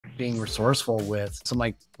being resourceful with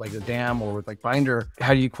something like the DAM or with like Binder,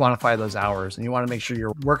 how do you quantify those hours? And you want to make sure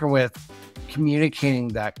you're working with communicating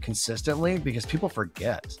that consistently, because people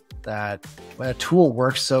forget that when a tool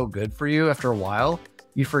works so good for you, after a while,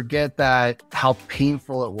 you forget that how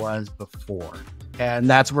painful it was before. And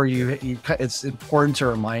that's where it's important to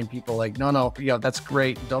remind people like, no, that's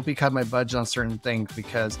great. Don't be cutting my budget on certain things,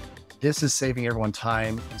 because this is saving everyone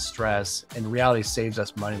time and stress, and in reality saves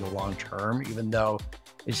us money in the long term, even though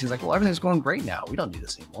it seems like, well, everything's going great now. We don't do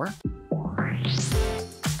this anymore.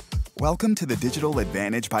 Welcome to the Digital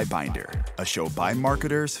Advantage by Binder, a show by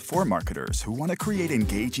marketers for marketers who want to create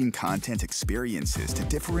engaging content experiences to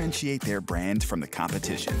differentiate their brand from the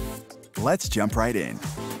competition. Let's jump right in.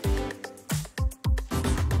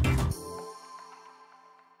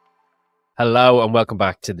 Hello and welcome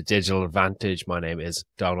back to the Digital Advantage. My name is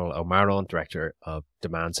Dónal O Mearáin, Director of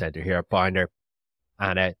Demand Center here at Binder.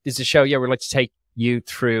 And this is a show, we'd like to take you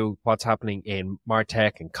through what's happening in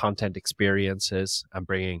Martech and content experiences, and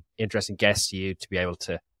bringing interesting guests to you to be able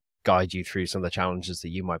to guide you through some of the challenges that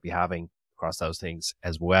you might be having across those things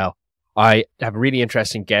as well. I have a really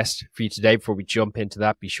interesting guest for you today. Before we jump into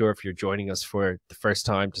that, be sure if you're joining us for the first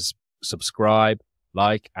time to subscribe,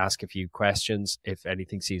 like, ask a few questions. If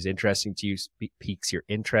anything seems interesting to you, piques your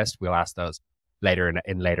interest, we'll ask those later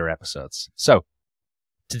in later episodes. So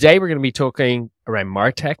today we're going to be talking around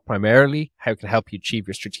Martech primarily, how it can help you achieve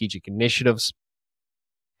your strategic initiatives,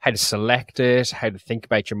 how to select it, how to think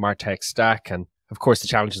about your Martech stack, and of course the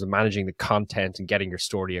challenges of managing the content and getting your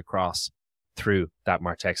story across through that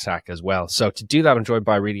Martech stack as well. So to do that, I'm joined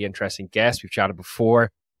by a really interesting guest. We've chatted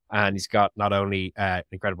before, and he's got not only an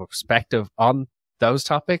incredible perspective on those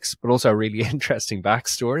topics, but also a really interesting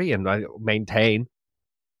backstory. And I maintain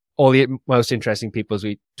all the most interesting people as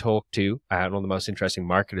we talk to, and all the most interesting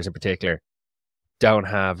marketers in particular, don't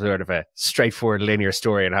have sort of a straightforward linear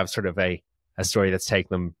story and have sort of a story that's taken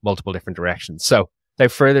them multiple different directions. So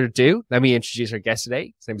without further ado, let me introduce our guest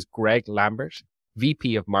today. His name is Greg Lambert,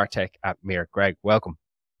 VP of Martech at MiiR. Greg, welcome.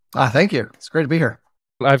 Thank you. It's great to be here.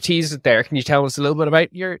 I've teased it there. Can you tell us a little bit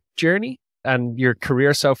about your journey and your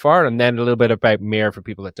career so far, and then a little bit about MiiR for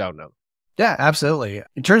people that don't know? Yeah, absolutely.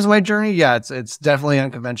 In terms of my journey, it's definitely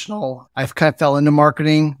unconventional. I've kind of fell into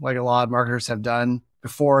marketing like a lot of marketers have done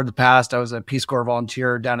before. In the past, I was a Peace Corps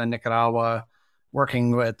volunteer down in Nicaragua,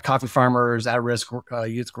 working with coffee farmers, at-risk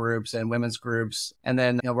youth groups and women's groups. And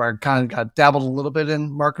then, where I kind of got dabbled a little bit in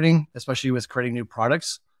marketing, especially with creating new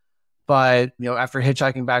products. But, after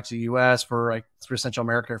hitchhiking back to the US through Central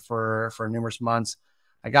America for numerous months,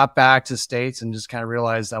 I got back to the States and just kind of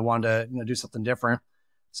realized I wanted to, do something different.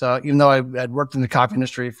 So even though I had worked in the coffee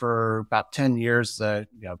industry for about 10 years,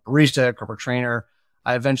 barista, corporate trainer,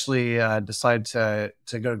 I eventually decided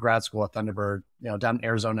to go to grad school at Thunderbird, down in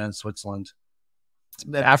Arizona and Switzerland.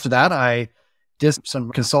 Then after that, I did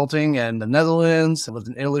some consulting in the Netherlands. I lived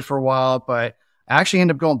in Italy for a while, but I actually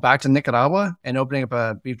ended up going back to Nicaragua and opening up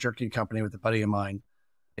a beef jerky company with a buddy of mine.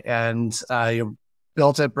 And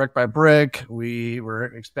built it brick by brick. We were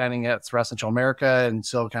expanding it throughout Central America, and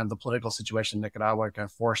so kind of the political situation in Nicaragua kind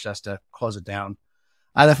of forced us to close it down.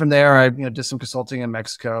 And then from there, I did some consulting in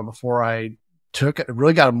Mexico before I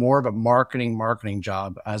really got more of a marketing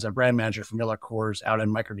job as a brand manager for MiiR Coors out in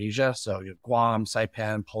Micronesia. So Guam,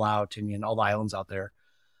 Saipan, Palau, Tinian, all the islands out there,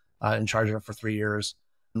 in charge of it for 3 years.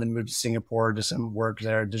 And then moved to Singapore, did some work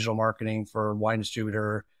there, digital marketing for a wine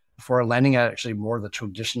distributor, before landing at actually more of the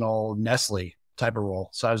traditional Nestle type of role.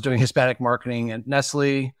 So I was doing Hispanic marketing at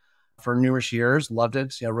Nestle for numerous years, loved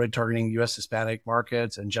it, really targeting US Hispanic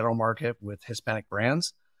markets and general market with Hispanic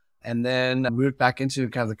brands. And then I moved back into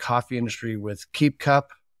kind of the coffee industry with Keep Cup,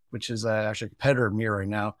 which is actually a competitor of MiiR right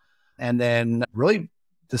now. And then really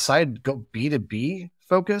decided to go B2B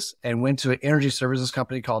focus and went to an energy services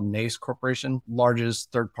company called NACE Corporation,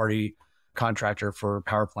 largest third-party contractor for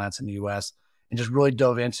power plants in the US, and just really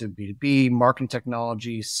dove into B2B, marketing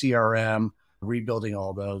technology, CRM, rebuilding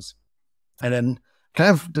all those. And then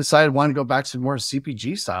kind of decided I wanted to go back to more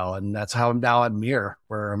CPG style. And that's how I'm now at MiiR,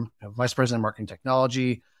 where I'm vice president of marketing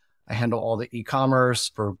technology. I handle all the e-commerce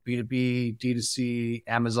for B2B, D2C,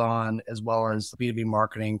 Amazon, as well as B2B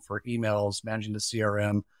marketing for emails, managing the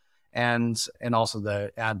CRM, and also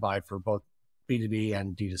the ad buy for both B2B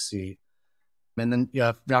and D2C. And then,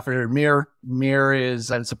 now for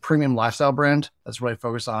MiiR, it's a premium lifestyle brand that's really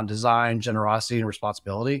focused on design, generosity, and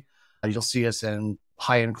responsibility. You'll see us in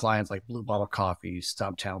high-end clients like Blue Bottle Coffee,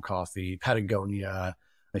 Stumptown Coffee, Patagonia.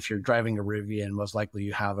 If you're driving a Rivian, most likely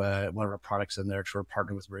you have one of our products in there because we're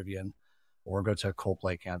partnered with Rivian, or go to a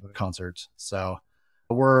Coldplay concert. So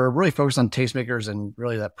we're really focused on tastemakers and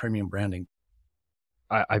really that premium branding.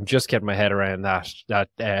 I'm just getting my head around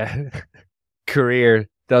that career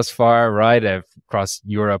thus far, right? Across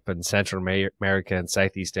Europe and Central America and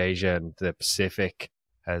Southeast Asia and the Pacific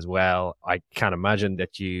as well. I can't imagine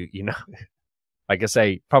that you know, like I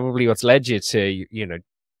say, probably what's led you to, you know,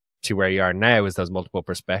 to where you are now is those multiple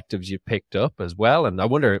perspectives you picked up as well. And I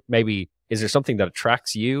wonder, maybe, is there something that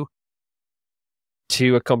attracts you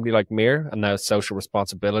to a company like MiiR and the social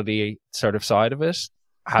responsibility sort of side of it,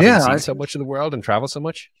 having seen so much of the world and traveled so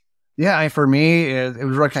much? Yeah, for me, it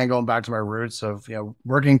was really kind of going back to my roots of, you know,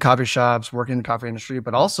 working in coffee shops, working in the coffee industry,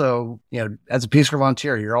 but also, you know, as a Peace Corps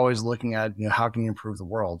volunteer, you're always looking at, you know, how can you improve the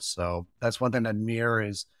world? So that's one thing that MiiR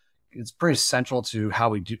is, it's pretty central to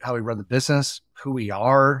how we run the business, who we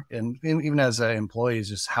are, and even as employees,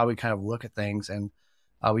 just how we kind of look at things. And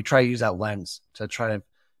we try to use that lens to try to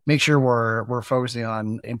make sure we're focusing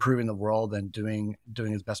on improving the world and doing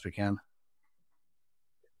as best we can.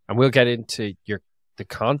 And we'll get into the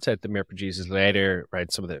content that MiiR produces later, right?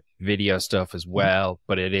 Some of the video stuff as well,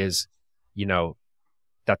 but it is, you know,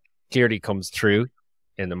 that clearly comes through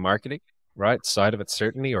in the marketing, right, side of it,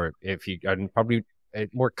 certainly. Or if you, and probably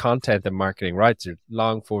more content than marketing, right? So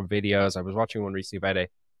long form videos. I was watching one recently about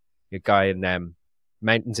a guy in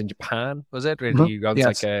mountains in Japan, was it? Where he runs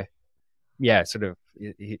like a, yeah, sort of,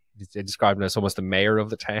 he described him as almost the mayor of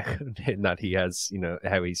the town in that he has, you know,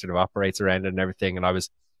 how he sort of operates around it and everything. And I was,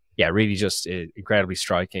 yeah, really just incredibly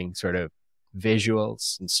striking sort of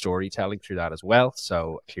visuals and storytelling through that as well.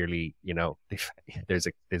 So clearly, you know, there's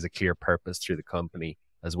a clear purpose through the company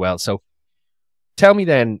as well. So tell me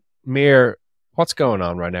then, MiiR, what's going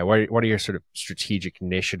on right now? What are your sort of strategic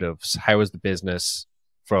initiatives? How is the business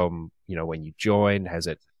from, you know, when you joined? Has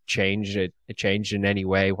it changed? It changed in any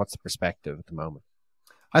way? What's the perspective at the moment?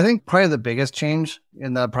 I think probably the biggest change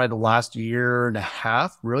in probably the last year and a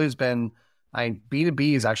half really has been,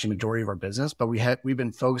 B2B is actually the majority of our business, but we've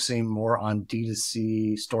been focusing more on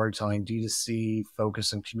D2C storytelling, D2C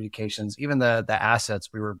focus and communications. Even the assets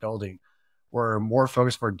we were building were more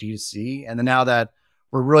focused for D2C. And then now that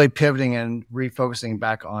we're really pivoting and refocusing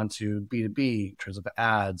back onto B2B in terms of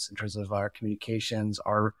ads, in terms of our communications,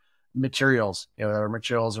 our materials, you know, our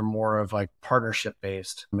materials are more of like partnership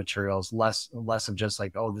based materials, less of just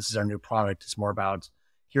like, oh, this is our new product. It's more about,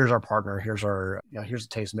 here's our partner, here's our, you know, here's a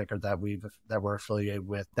tastemaker that we're affiliated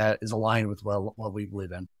with that is aligned with what we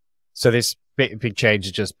believe in. So this big change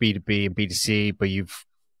is just B2B and B2C, but you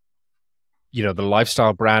know, the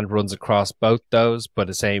lifestyle brand runs across both those, but at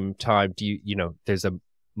the same time, you know, there's a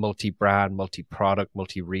multi-brand, multi-product,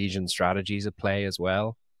 multi-region strategies at play as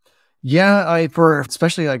well? Yeah, for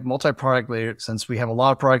especially like multi-product, since we have a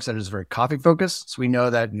lot of products that is very coffee focused. So we know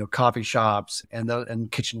that, you know, coffee shops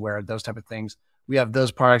and kitchenware, those type of things, we have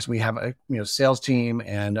those products. We have a, you know, sales team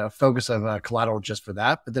and a focus of collateral just for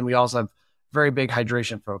that. But then we also have very big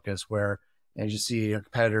hydration focus where, as you see,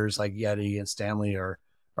 competitors like Yeti and Stanley are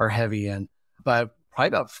heavy in. But probably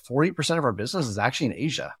about 40% of our business is actually in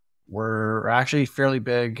Asia. We're actually fairly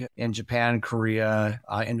big in Japan, Korea,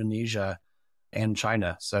 Indonesia, and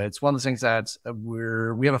China. So it's one of those things that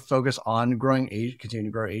we have a focus on growing Asia,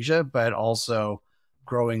 continuing to grow Asia, but also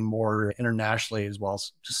growing more internationally as well,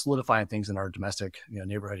 just solidifying things in our domestic, you know,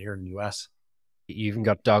 neighborhood here in the US. You even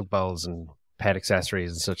got dog bowls and pet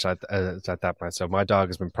accessories and such at that point. So my dog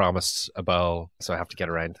has been promised a bowl, so I have to get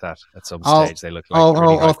around to that at some stage. They look like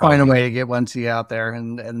I'll find a way to get one to you out there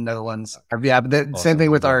in the Netherlands. Yeah, but the same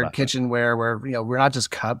thing with our kitchenware, where, you know, we're not just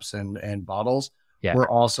cups and bottles. Yeah, we're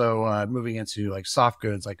also moving into like soft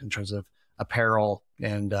goods, like in terms of apparel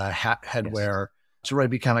and headwear, to really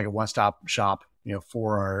become like a one-stop shop, you know,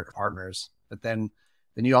 for our partners. But then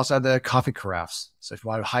you also have the coffee carafes. So if you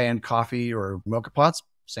want high-end coffee or mocha pots,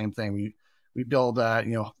 same thing. We build,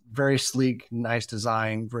 you know, very sleek, nice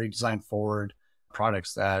design, very design forward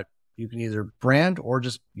products that you can either brand or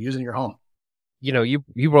just use in your home. You know, you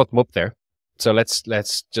brought them up there. So let's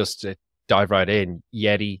just dive right in.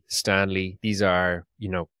 Yeti, Stanley, these are, you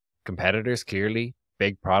know, competitors, clearly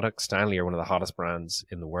big products. Stanley are one of the hottest brands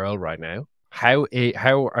in the world right now. How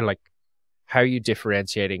are you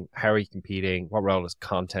differentiating? How are you competing? What role does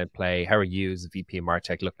content play? How are you as the VP of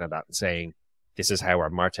Martech looking at that and saying, this is how our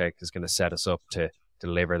Martech is going to set us up to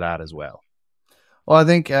deliver that as well? Well, I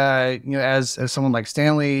think, you know, as someone like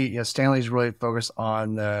Stanley, you know, Stanley's really focused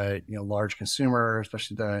on the, you know, large consumer,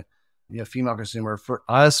 especially the, you know, female consumer. For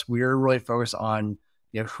us, we're really focused on,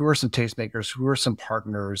 you know, who are some tastemakers, who are some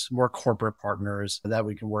partners, more corporate partners that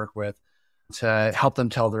we can work with to help them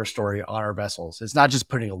tell their story on our vessels. It's not just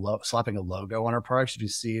putting slapping a logo on our products. If you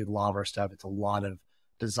see a lot of our stuff, it's a lot of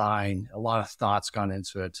design, a lot of thoughts gone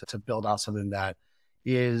into it to build out something that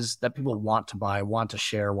is that people want to buy, want to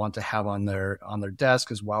share, want to have on their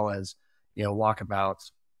desk, as well as,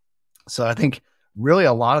 walkabouts. So I think really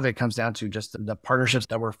a lot of it comes down to just the partnerships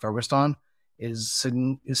that we're focused on is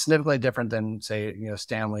significantly different than, say,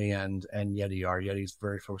 Stanley and Yeti are. Yeti's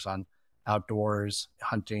very focused on outdoors,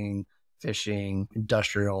 hunting, fishing,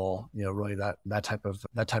 industrial, really that type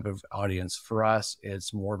of audience. For us,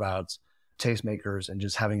 it's more about tastemakers and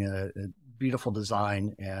just having a beautiful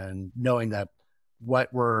design and knowing that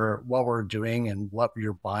what we're doing and what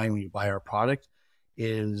you're buying when you buy our product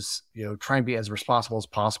is, trying to be as responsible as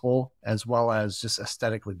possible, as well as just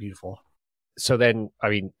aesthetically beautiful. So then, I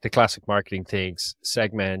mean, the classic marketing things,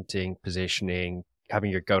 segmenting, positioning,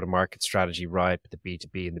 having your go-to-market strategy right, the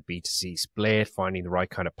B2B and the B2C split, finding the right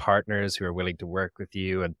kind of partners who are willing to work with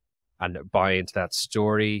you and buy into that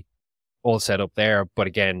story, all set up there. But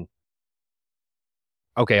again,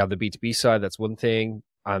 okay, on the B2B side, that's one thing.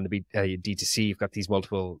 On the D2C, you've got these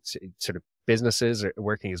multiple sort of businesses are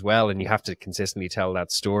working as well, and you have to consistently tell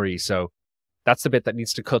that story. So that's the bit that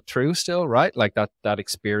needs to cut through still, right? Like that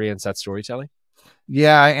experience, that storytelling.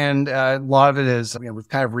 Yeah, and a lot of it is, we've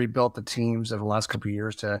kind of rebuilt the teams over the last couple of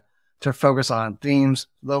years to focus on themes.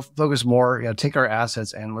 They'll focus more, take our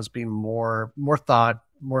assets and let's be more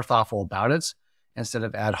thoughtful about it instead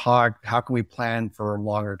of ad hoc. How can we plan for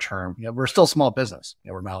longer term? We're still a small business.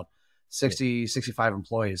 We're about 60, 65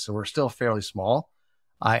 employees, so we're still fairly small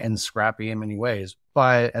and scrappy in many ways.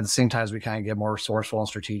 But at the same time, as we kind of get more resourceful and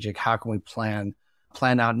strategic, how can we plan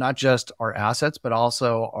out not just our assets, but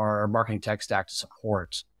also our marketing tech stack to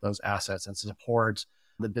support those assets and support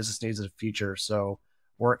the business needs of the future. So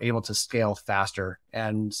we're able to scale faster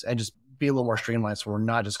and just be a little more streamlined. So we're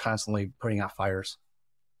not just constantly putting out fires.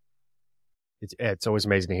 It's always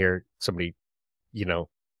amazing to hear somebody,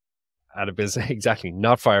 at a business, exactly,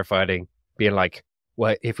 not firefighting, being like,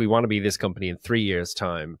 well, if we want to be this company in 3 years'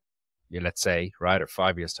 time, let's say, right, or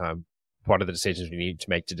 5 years' time, what are the decisions we need to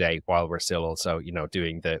make today while we're still also,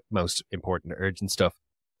 doing the most important, urgent stuff?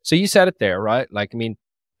 So you said it there, right? Like, I mean,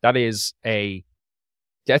 let's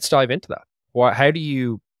dive into that. How do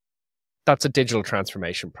you, that's a digital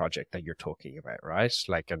transformation project that you're talking about, right?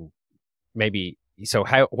 Like, and maybe, so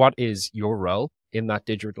what is your role in that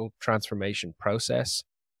digital transformation process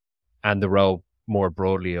and the role more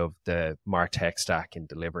broadly of the Martech stack in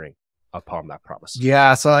delivering upon that promise?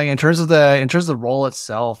 Yeah. So in terms of the role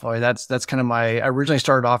itself, that's kind of I originally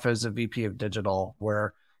started off as a VP of digital,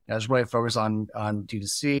 where I was really focused on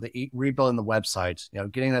D2C, rebuilding the website,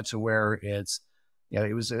 getting that to where it's,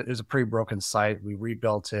 it was a pretty broken site. We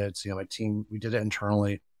rebuilt it, my team, we did it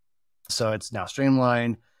internally. So it's now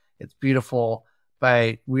streamlined, it's beautiful,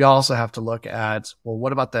 but we also have to look at, well,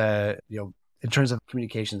 what about in terms of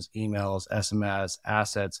communications, emails, SMS,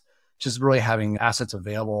 assets, just really having assets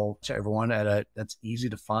available to everyone that's easy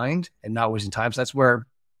to find and not wasting time. So that's where,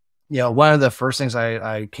 one of the first things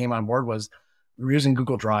I came on board was we were using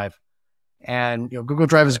Google Drive. And, Google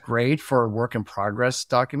Drive is great for work in progress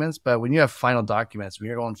documents, but when you have final documents, when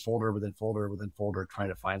you're going folder within folder within folder trying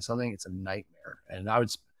to find something, it's a nightmare. And I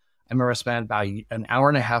remember I spent about an hour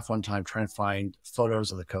and a half one time trying to find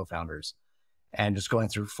photos of the co-founders and just going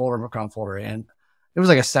through folder upon folder. And it was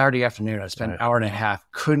like a Saturday afternoon. I spent an hour and a half,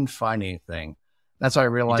 couldn't find anything. That's why I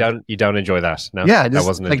realized you don't enjoy that. No, yeah, that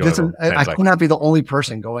wasn't like enjoyable. I could not be the only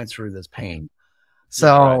person going through this pain.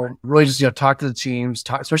 So really just, talk to the teams,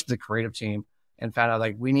 especially the creative team, and found out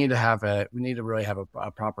like we need to really have a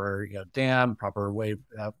proper, proper way.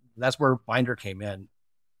 That's where Binder came in.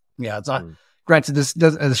 Yeah. It's not, granted, this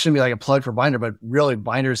shouldn't be like a plug for Binder, but really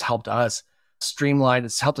Binder's helped us streamline.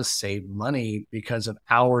 It's helped us save money because of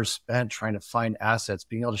hours spent trying to find assets,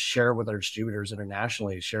 being able to share it with our distributors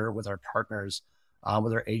internationally, share it with our partners,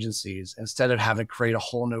 with our agencies, instead of having to create a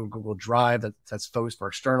whole new Google Drive that's focused for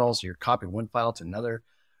externals. So you're copying one file to another.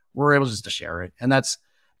 We're able just to share it. And that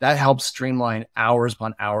helps streamline hours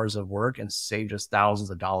upon hours of work and save just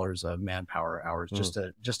thousands of dollars of manpower hours just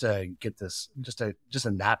to get this, just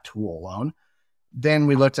in that tool alone. Then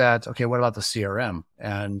we looked at, okay, what about the CRM?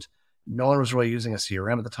 And no one was really using a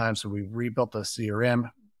CRM at the time. So we rebuilt the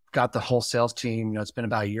CRM, got the whole sales team. It's been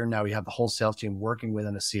about a year now. We have the whole sales team working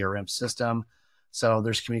within a CRM system. So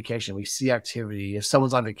there's communication. We see activity. If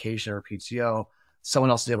someone's on vacation or PTO, someone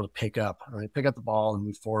else is able to pick up the ball and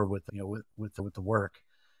move forward with, with the work,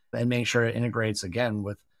 and making sure it integrates again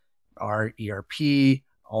with our ERP,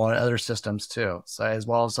 all our other systems too. So as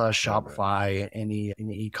well as Shopify, any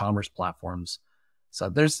e-commerce platforms. So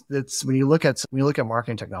when you look at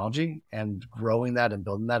marketing technology and growing that and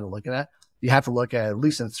building that and looking at, you have to look at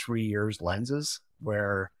least in 3 years lenses,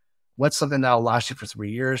 where what's something that'll last you for 3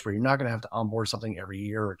 years, where you're not going to have to onboard something every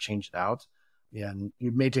year or change it out. And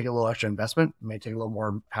you may take a little extra investment, may take a little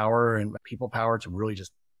more power and people power to really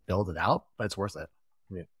just build it out, but it's worth it.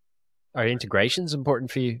 Yeah. Are integrations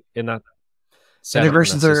important for you in that setup?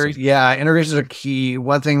 Integrations are key.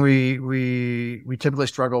 One thing we typically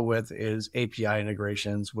struggle with is API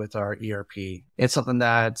integrations with our ERP. It's something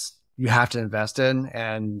that you have to invest in,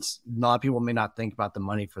 and a lot of people may not think about the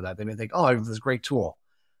money for that. They may think, oh, I have this great tool.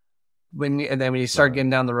 And then when you start getting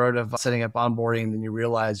down the road of setting up onboarding, then you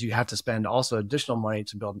realize you have to spend also additional money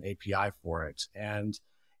to build an API for it and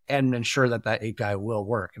ensure that API will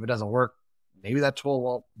work. If it doesn't work, maybe that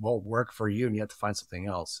tool won't work for you and you have to find something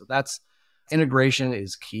else. So integration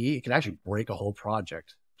is key. It can actually break a whole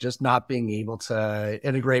project. Just not being able to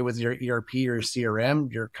integrate with your ERP or your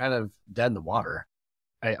CRM, you're kind of dead in the water.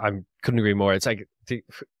 I couldn't agree more. It's like, we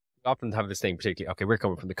often have this thing, particularly, okay, we're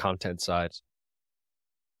coming from the content side.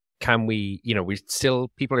 Can we,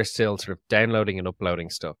 people are still sort of downloading and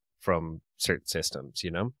uploading stuff from certain systems,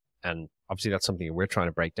 and obviously that's something that we're trying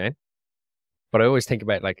to break down. But I always think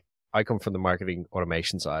about, like, I come from the marketing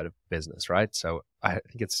automation side of business, right? So I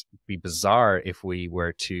think it'd be bizarre if we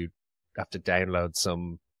were to have to download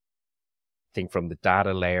some thing from the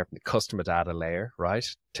data layer, from the customer data layer, right,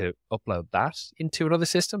 to upload that into another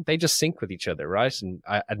system. They just sync with each other, right?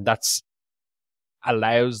 And that's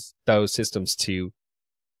allows those systems to,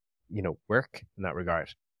 work in that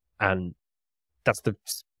regard. And that's the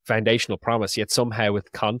foundational promise. Yet somehow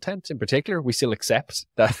with content in particular, we still accept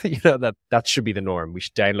that, that should be the norm. We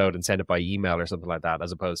should download and send it by email or something like that,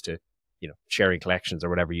 as opposed to, sharing collections or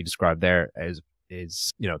whatever you described there as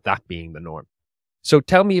that being the norm. So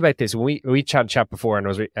tell me about this. When we chat before, and I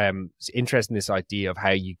was interested in this idea of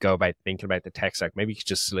how you go about thinking about the tech stack. Maybe you could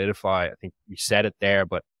just solidify. I think you said it there,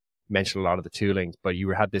 but you mentioned a lot of the toolings, but you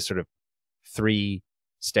had this sort of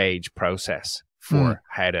 3-stage process for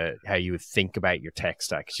how you would think about your tech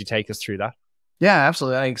stack. Could you take us through that? Yeah,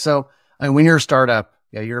 absolutely. When you're a startup,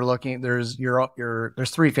 you're looking, there's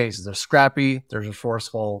 3 phases. There's Scrappy, there's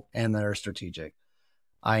Resourceful, and there's Strategic.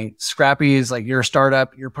 Scrappy is like, you're a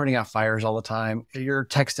startup, you're putting out fires all the time. Your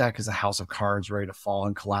tech stack is a house of cards ready to fall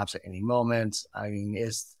and collapse at any moment.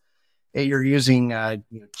 You're using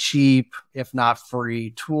cheap, if not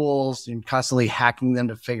free, tools and constantly hacking them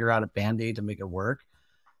to figure out a band-aid to make it work.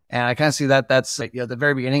 And I kind of see that's at the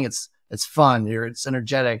very beginning, it's fun, it's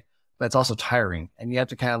energetic, but it's also tiring. And you have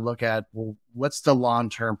to kind of look at, well, what's the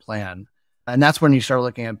long-term plan? And that's when you start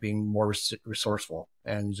looking at being more resourceful.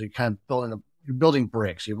 And you kind of you're building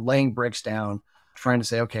bricks. You're laying bricks down, trying to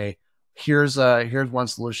say, okay, here's one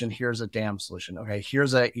solution. Here's a DAM solution. Okay,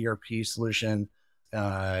 here's a ERP solution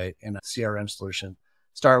and a CRM solution.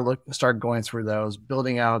 Start going through those,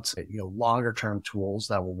 building out longer term tools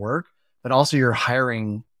that will work. But also you're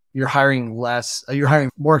hiring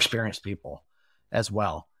more experienced people as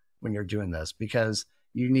well when you're doing this, because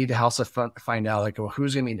you need to also find out, like, well,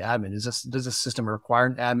 who's going to be an admin? Does this system require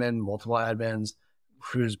an admin, multiple admins?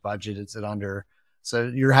 Whose budget is it under? So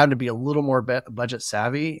you're having to be a little more budget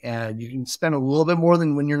savvy, and you can spend a little bit more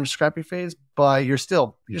than when you're in a Scrappy phase, but you're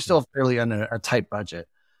still fairly on a tight budget.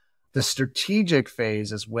 The strategic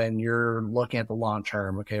phase is when you're looking at the long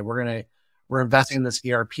term. Okay, we're investing in this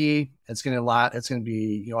ERP. It's going to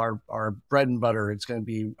be our bread and butter. It's going to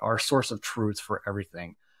be our source of truth for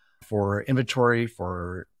everything, for inventory,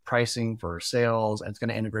 for pricing, for sales, and it's going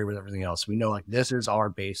to integrate with everything else. We know, like, this is our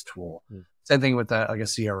base tool. Same thing with like a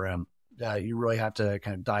CRM. You really have to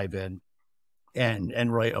kind of dive in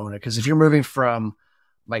and really own it. Because if you're moving from,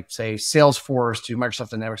 like, say, Salesforce to Microsoft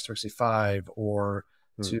Dynamics 365 or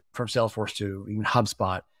from Salesforce to even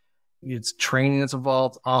HubSpot, it's training that's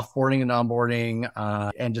involved, offboarding and onboarding,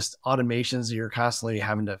 and just automations that you're constantly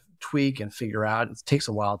having to tweak and figure out. It takes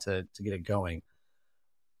a while to get it going.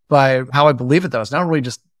 But how I believe it, though, it's not really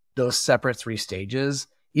just those separate 3 stages.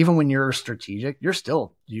 Even when you're strategic, you're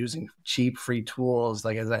still using cheap free tools,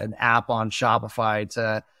 like an app on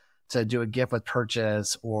Shopify to do a gift with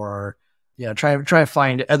purchase, or try to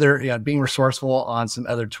find other being resourceful on some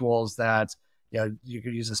other tools that you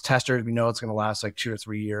could use as testers. We know it's going to last like 2 or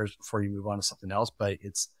 3 years before you move on to something else, but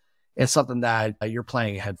it's something that you're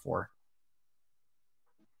planning ahead for,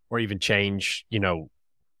 or even change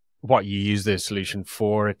what you use the solution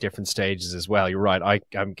for at different stages as well. You're right.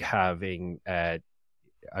 I'm having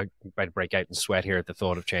I'm about to break out in sweat here at the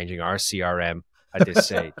thought of changing our CRM at this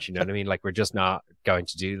stage. You know what I mean? Like, we're just not going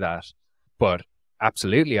to do that. But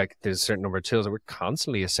absolutely, there's a certain number of tools that we're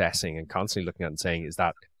constantly assessing and constantly looking at and saying, is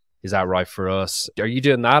that right for us? Are you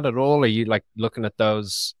doing that at all? Are you like looking at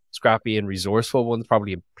those Scrappy and Resourceful ones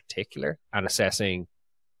probably in particular and assessing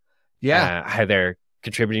how they're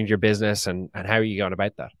contributing to your business, and how are you going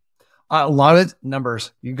about that? A lot of it,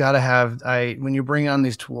 numbers. You got to have, when you bring on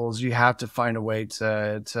these tools, you have to find a way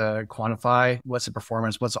to quantify what's the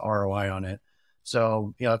performance, what's the ROI on it.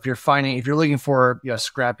 So, if you're looking for a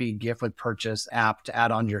Scrappy gift with purchase app to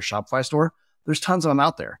add on to your Shopify store, there's tons of them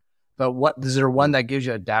out there. But is there one that gives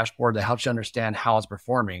you a dashboard that helps you understand how it's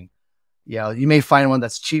performing? You may find one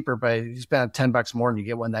that's cheaper, but you spend $10 more and you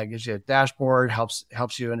get one that gives you a dashboard, helps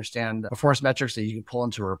you understand performance metrics that you can pull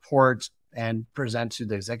into a report and present to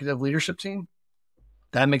the executive leadership team.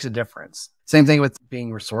 That makes a difference. Same thing with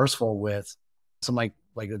being resourceful with something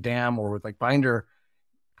like the DAM or with like Binder.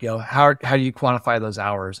 How do you quantify those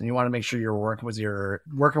hours? And you want to make sure you're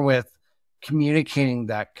working with communicating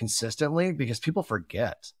that consistently, because people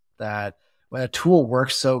forget that when a tool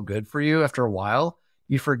works so good for you, after a while,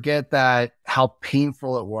 you forget that how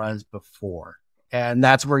painful it was before. And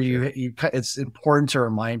that's where it's important to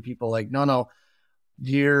remind people like, no,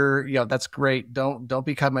 that's great. Don't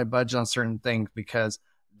be cutting my budget on certain things, because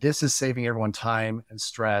this is saving everyone time and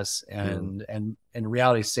stress, and in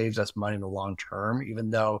reality saves us money in the long term, even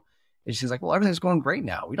though it seems like, well, everything's going great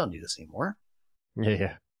now. We don't need this anymore.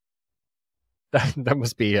 Yeah. That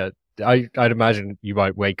must be I'd imagine you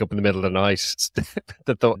might wake up in the middle of the night,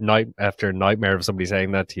 the thought after a nightmare of somebody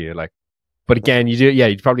saying that to you. But again,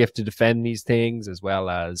 you'd probably have to defend these things as well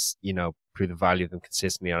as, prove the value of them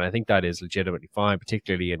consistently. And I think that is legitimately fine,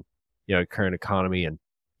 particularly in, current economy. And,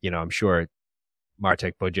 I'm sure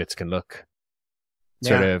Martech budgets can look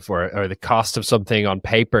sort of, or the cost of something on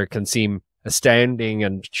paper can seem astounding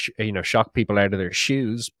and, shock people out of their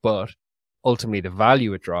shoes. But ultimately the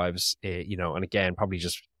value it drives, and again, probably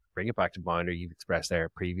just bring it back to Binder. You've expressed there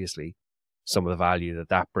previously some of the value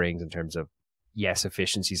that brings in terms of, yes,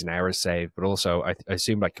 efficiencies and hours saved, but also I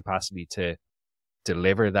assume like capacity to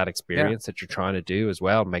deliver that experience that you're trying to do as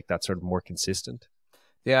well, make that sort of more consistent.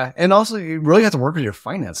 Yeah. And also you really have to work with your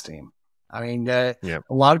finance team. I mean, a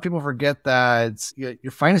lot of people forget that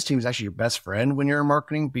your finance team is actually your best friend when you're in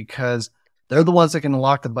marketing, because they're the ones that can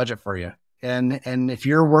unlock the budget for you. And if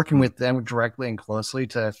you're working with them directly and closely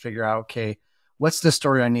to figure out, okay, what's the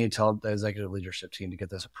story I need to tell the executive leadership team to get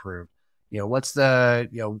this approved? What's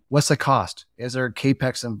the cost? Is there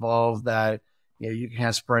CapEx involved that, you can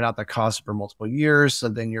have spread out the cost for multiple years? So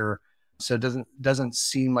then it doesn't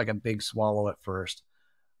seem like a big swallow at first.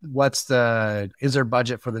 Is there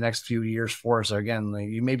budget for the next few years for us? So again,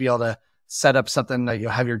 you may be able to set up something that you'll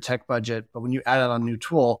have your tech budget, but when you add on a new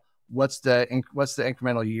tool, what's the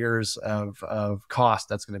incremental years of cost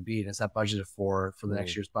that's going to be? And is that budgeted for the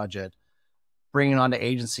next year's budget? Bringing on the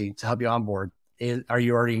agency to help you onboard. Are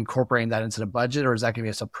you already incorporating that into the budget, or is that going to be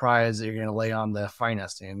a surprise that you're going to lay on the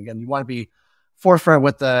finance team? Again, you want to be forefront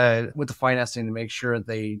with the finance team to make sure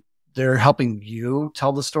they're helping you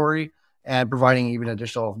tell the story and providing even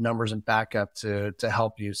additional numbers and backup to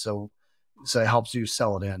help you. So it helps you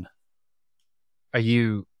sell it in. Are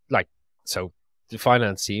you so the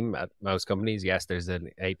finance team at most companies? Yes, there's an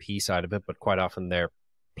AP side of it, but quite often they're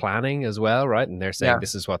planning as well, right? And they're saying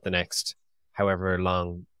this is what the next however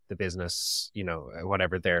long the business,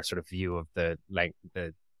 whatever their sort of view of the length,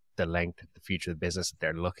 the future of the business that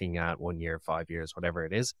they're looking at, 1 year, 5 years, whatever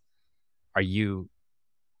it is. Are you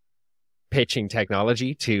pitching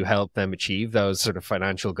technology to help them achieve those sort of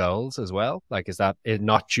financial goals as well? Is that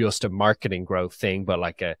not just a marketing growth thing, but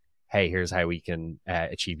hey, here's how we can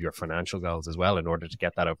achieve your financial goals as well in order to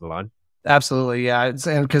get that over the line? Absolutely. Yeah.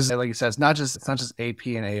 Because like you said, it's not just AP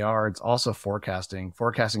and AR, it's also forecasting.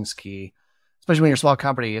 Forecasting's key. Especially when you're a small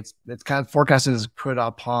company, it's kind of forecasting is put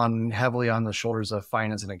upon heavily on the shoulders of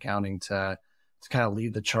finance and accounting to kind of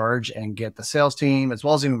lead the charge and get the sales team, as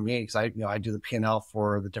well as even me, because I do the P&L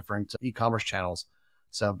for the different e-commerce channels.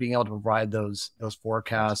 So being able to provide those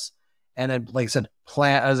forecasts, and then, like I said,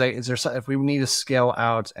 plan if we need to scale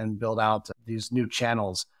out and build out these new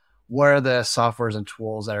channels, what are the softwares and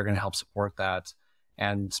tools that are going to help support that,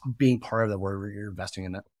 and being part of that where you're investing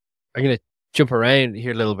in it. I'm going to jump around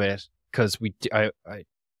here a little bit, because we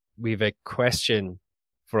have a question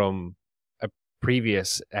from a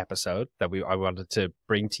previous episode that I wanted to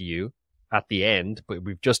bring to you at the end, but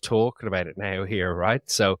we've just talked about it now here, right?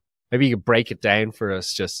 So maybe you could break it down for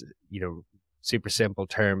us, just, super simple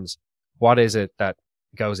terms. What is it that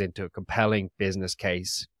goes into a compelling business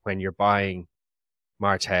case when you're buying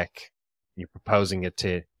Martech, you're proposing it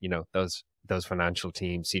to, those financial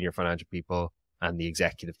teams, senior financial people, and the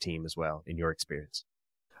executive team as well, in your experience?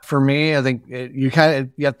 For me, I think you have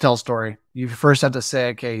to tell a story. You first have to say,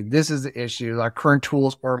 okay, this is the issue. Our current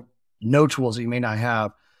tools or no tools that you may not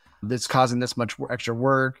have, that's causing this much extra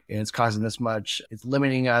work, and it's causing this much. It's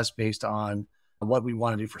limiting us based on what we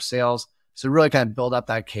want to do for sales. So really kind of build up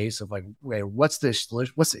that case of like, wait, what's the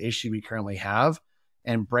solution? What's the issue we currently have?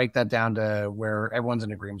 And break that down to where everyone's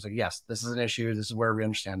in agreement. It's like, yes, this is an issue. This is where we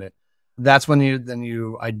understand it. That's when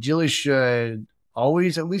you ideally should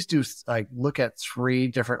always at least do like look at 3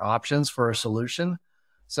 different options for a solution.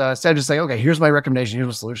 So instead of just saying, okay, here's my recommendation, here's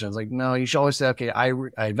my solution. It's like, no, you should always say, okay, I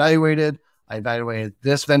evaluated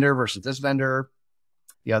this vendor versus this vendor.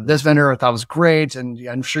 Yeah, this vendor I thought was great. And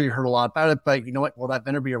I'm sure you heard a lot about it, but you know what? Will that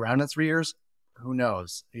vendor be around in 3 years? Who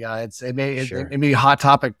knows? Yeah, it may be a hot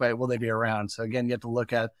topic, but will they be around? So again,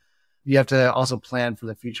 you have to also plan for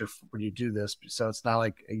the future when you do this. So it's not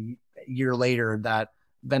like a year later that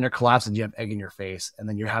vendor collapses and you have egg in your face, and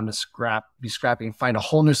then you're having to be scrapping, find a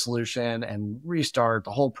whole new solution and restart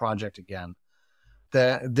the whole project again.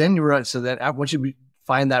 Then you're so that once you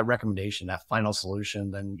find that recommendation, that final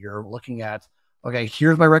solution, then you're looking at, okay,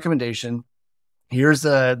 here's my recommendation. Here's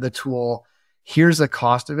the tool. Here's the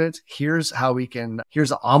cost of it. Here's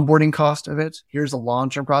the onboarding cost of it. Here's the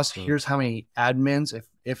long-term cost. Here's how many admins,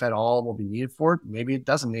 if at all, will be needed for it. Maybe it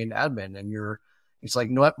doesn't need an admin, and it's like,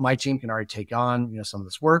 you know what? My team can already take on, some of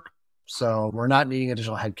this work. So we're not needing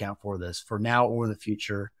additional headcount for this for now or the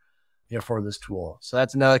future, for this tool. So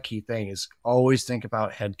that's another key thing is always think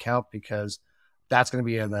about headcount, because that's going to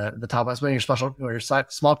be in the top. Especially you're a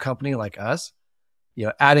small company like us,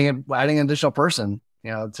 adding an additional person,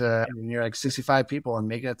 you're like 65 people and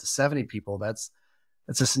making it to 70 people. That's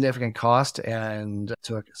a significant cost and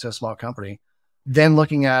to a small company. Then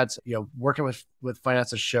looking at, working with finance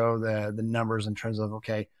to show the numbers in terms of,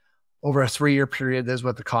 okay, over a 3-year period, this is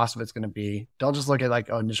what the cost of it's going to be. Don't just look at like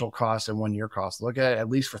initial cost and 1-year cost. Look at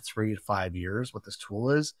least for 3 to 5 years what this tool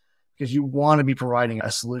is, because you want to be providing a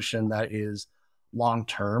solution that is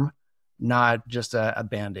long-term, not just a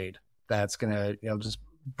Band-Aid that's going to, just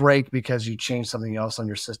break because you change something else on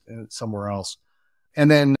your system somewhere else. And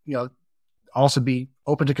then, also be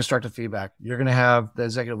open to constructive feedback. You're going to have the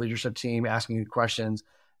executive leadership team asking you questions.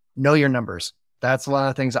 Know your numbers. That's one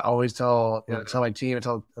of the things I always tell my team and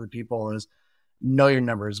tell other people is know your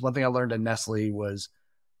numbers. One thing I learned at Nestle was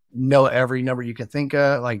know every number you can think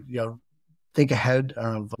of, think ahead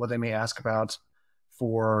of what they may ask about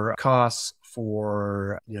for costs,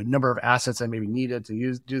 for number of assets that may be needed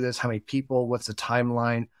to do this, how many people, what's the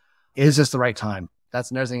timeline, is this the right time?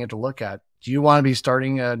 That's another thing you have to look at. Do you want to be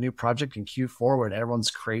starting a new project in Q4 when everyone's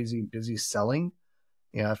crazy busy selling?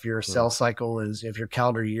 If your sales cycle if your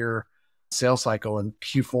calendar year sales cycle and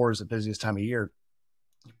Q4 is the busiest time of year,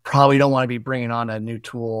 you probably don't want to be bringing on a new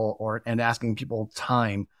tool and asking people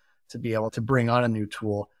time to be able to bring on a new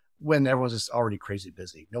tool when everyone's just already crazy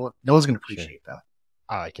busy. No one's going to appreciate that.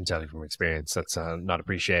 I can tell you from experience that's not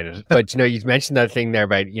appreciated. But you mentioned that thing there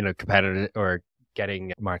about competitor or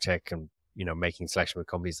getting Martech and making selection with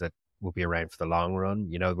companies that will be around for the long run.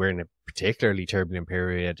 We're in a particularly turbulent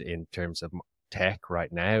period in terms of tech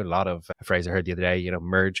right now. A lot of a phrase I heard the other day,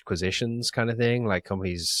 merge acquisitions kind of thing. Like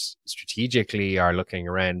companies strategically are looking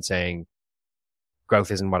around saying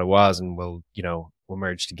growth isn't what it was, and we'll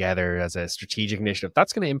merge together as a strategic initiative.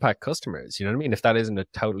 That's going to impact customers. You know what I mean? If that isn't a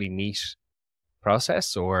totally neat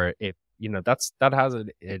process, or if that has a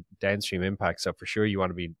downstream impact. So for sure you want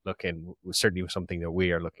to be looking, certainly something that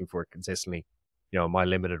we are looking for consistently, my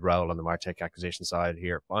limited role on the Martech acquisition side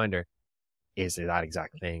here at Finder is that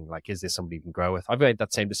exact thing. Like, is this somebody you can grow with? I've made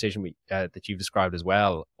that same decision that you've described as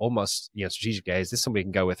well, almost strategically. Is this somebody you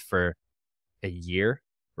can go with for a year,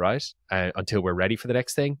 right? Until we're ready for the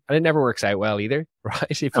next thing. And it never works out well either, right?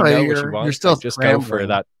 If you know what you want, you're still just go for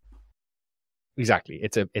that. Exactly.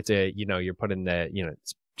 It's a you're putting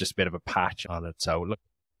it's just a bit of a patch on it. So look,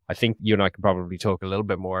 I think you and I could probably talk a little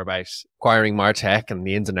bit more about acquiring Martech and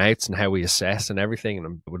the ins and outs and how we assess and everything.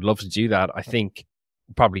 And I would love to do that. I think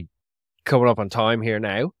probably coming up on time here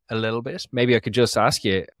now a little bit. Maybe I could just ask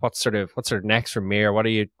you what's sort of next for MiiR? What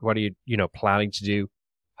are you planning to do,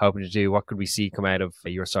 hoping to do? What could we see come out of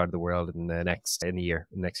your side of the world in the next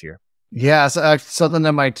year? Yeah, so something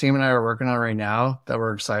that my team and I are working on right now that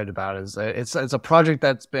we're excited about is it's a project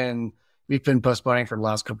we've been postponing for the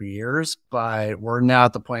last couple of years, but we're now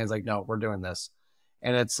at the point it's like, no, we're doing this.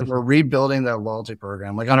 And we're rebuilding the loyalty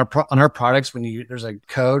program. Like on our products, there's a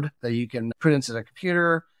code that you can put into the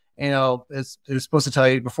computer, it's supposed to tell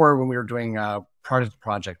you before when we were doing product to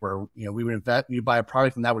project where, we would you buy a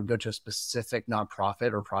product and that would go to a specific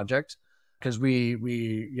nonprofit or project. Because we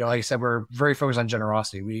like I said, we're very focused on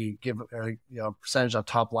generosity. We give a percentage of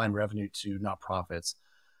top line revenue to nonprofits,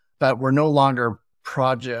 but we're no longer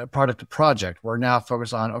product to project. We're now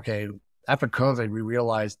focused on, okay, after COVID, we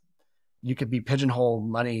realized you could be pigeonholed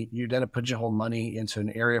money. You'd end up pigeonholed money into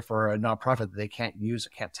an area for a nonprofit that they can't use or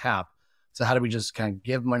can't tap. So how do we just kind of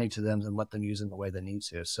give money to them and let them use it in the way they need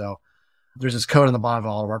to? So there's this code on the bottom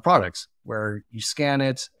of all of our products where you scan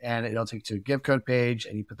it and it'll take you to a give code page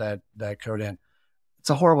and you put that code in. It's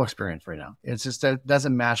a horrible experience right now. It's just that it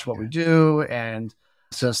doesn't match what we do. And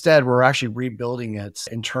so instead, we're actually rebuilding it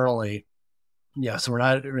internally. Yeah. So we're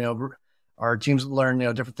not, our teams learn,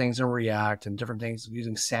 different things in React and different things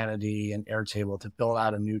using Sanity and Airtable to build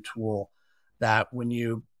out a new tool that when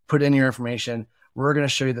you put in your information, we're going to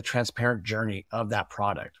show you the transparent journey of that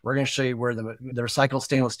product. We're going to show you where the recycled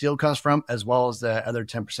stainless steel comes from, as well as the other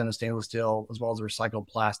 10% of stainless steel, as well as the recycled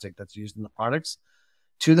plastic that's used in the products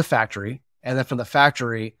to the factory. And then from the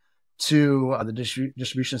factory to the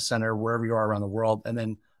distribution center, wherever you are around the world. And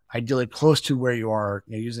then ideally close to where you are,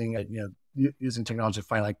 using technology to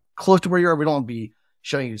find like close to where you are. We don't want to be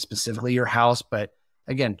showing you specifically your house, but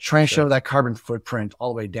again, try and show that carbon footprint all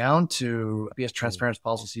the way down to be as transparent as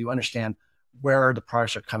possible so you understand where the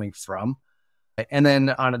products are coming from. And then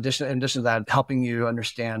in addition to that, helping you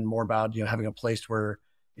understand more about, having a place where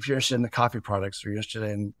if you're interested in the coffee products or you're interested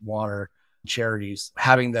in water, charities,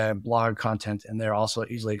 having the blog content and they're also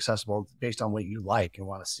easily accessible based on what you like and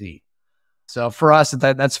want to see. So for us,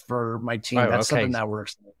 that's for my team. That's something that we're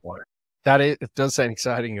excited for. It does sound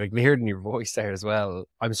exciting. Like we heard in your voice there as well.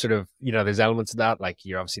 I'm sort of, there's elements of that. Like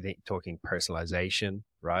you're obviously talking personalization,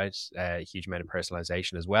 right? A huge amount of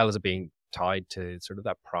personalization as well as it being tied to sort of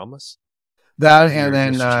that promise. That and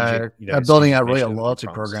then building out really a loyalty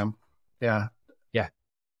program. Yeah. Yeah.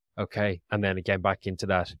 Okay. And then again, back into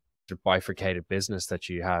that bifurcated business that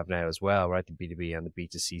you have now as well, right? The B2B and the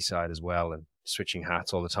B2C side as well, and switching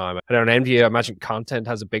hats all the time. I don't envy you. I imagine content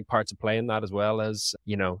has a big part to play in that as well as,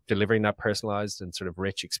 delivering that personalized and sort of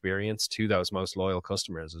rich experience to those most loyal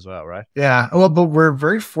customers as well, right? Yeah. Well, but we're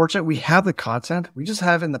very fortunate. We have the content. We just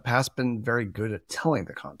have in the past been very good at telling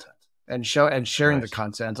the content and sharing the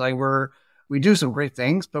content. Like we do some great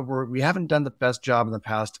things, but we haven't done the best job in the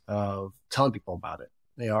past of telling people about it.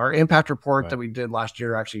 Our impact report that we did last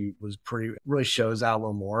year actually really shows out a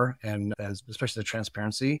little more, and especially the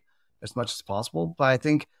transparency as much as possible. But I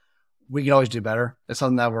think we can always do better. It's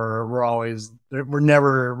something that we're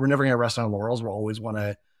never going to rest on our laurels. We'll always want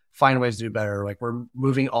to find ways to do better. Like we're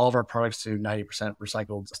moving all of our products to 90%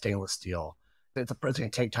 recycled stainless steel. It's going to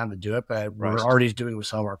take time to do it, but we're already doing it with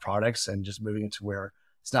some of our products and just moving it to where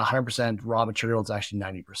it's not 100% raw material. It's actually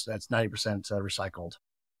 90%. It's 90% recycled.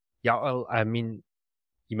 Yeah. Well, I mean,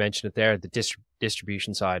 you mentioned it there, the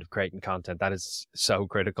distribution side of creating content, that is so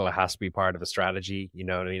critical. It has to be part of a strategy. You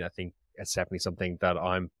know what I mean? I think it's definitely something that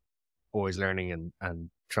I'm always learning and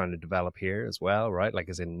trying to develop here as well, right? Like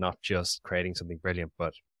as in not just creating something brilliant,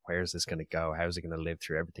 but where is this going to go? How is it going to live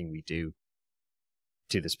through everything we do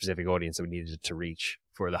to the specific audience that we needed to reach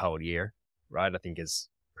for the whole year, right? I think is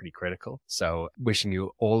pretty critical. So wishing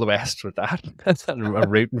you all the best with that. I'm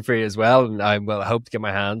rooting for you as well. And I hope to get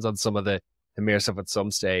my hands on some of the MiiR stuff at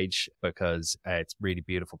some stage because it's really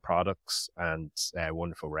beautiful products and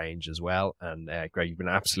wonderful range as well. And Greg, you've been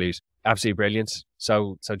absolutely brilliant.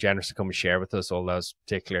 So generous to come and share with us all those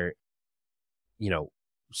particular,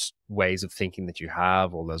 ways of thinking that you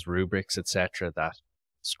have, all those rubrics, etc. That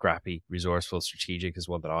Scrappy, resourceful, strategic is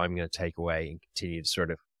one that I'm going to take away and continue to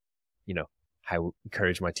sort of, how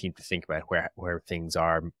encourage my team to think about where things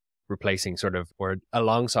are. Replacing sort of, or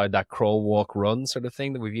alongside that crawl, walk, run sort of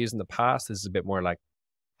thing that we've used in the past. This is a bit more like,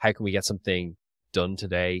 how can we get something done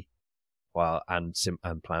today and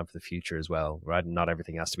plan for the future as well, right? And not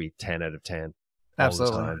everything has to be 10 out of 10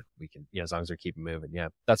 Absolutely. all the time. We can, as long as we're keeping moving. Yeah,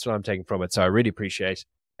 that's what I'm taking from it. So I really appreciate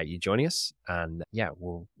you joining us. And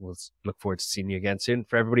we'll look forward to seeing you again soon.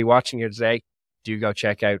 For everybody watching here today, do go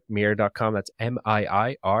check out MiiR.com. That's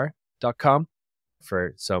MiiR.com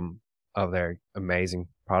for some of their amazing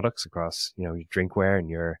products across, your drinkware and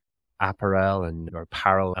your apparel and your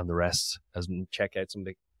apparel and the rest. Check out some of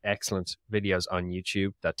the excellent videos on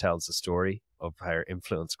YouTube that tells the story of their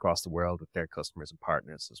influence across the world with their customers and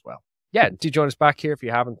partners as well. Yeah, do join us back here if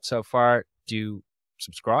you haven't so far. Do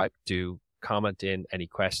subscribe, do comment in any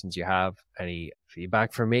questions you have, any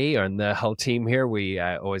feedback from me and the whole team here. We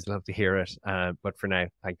always love to hear it. But for now,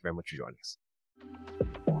 thank you very much for joining us.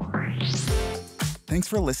 Thanks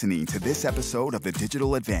for listening to this episode of The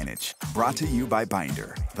Digital Advantage, brought to you by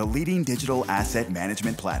MiiR, the leading digital asset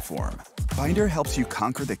management platform. MiiR helps you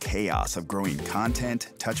conquer the chaos of growing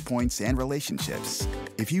content, touchpoints, and relationships.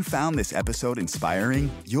 If you found this episode inspiring,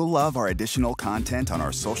 you'll love our additional content on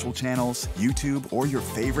our social channels, YouTube, or your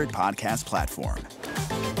favorite podcast platform.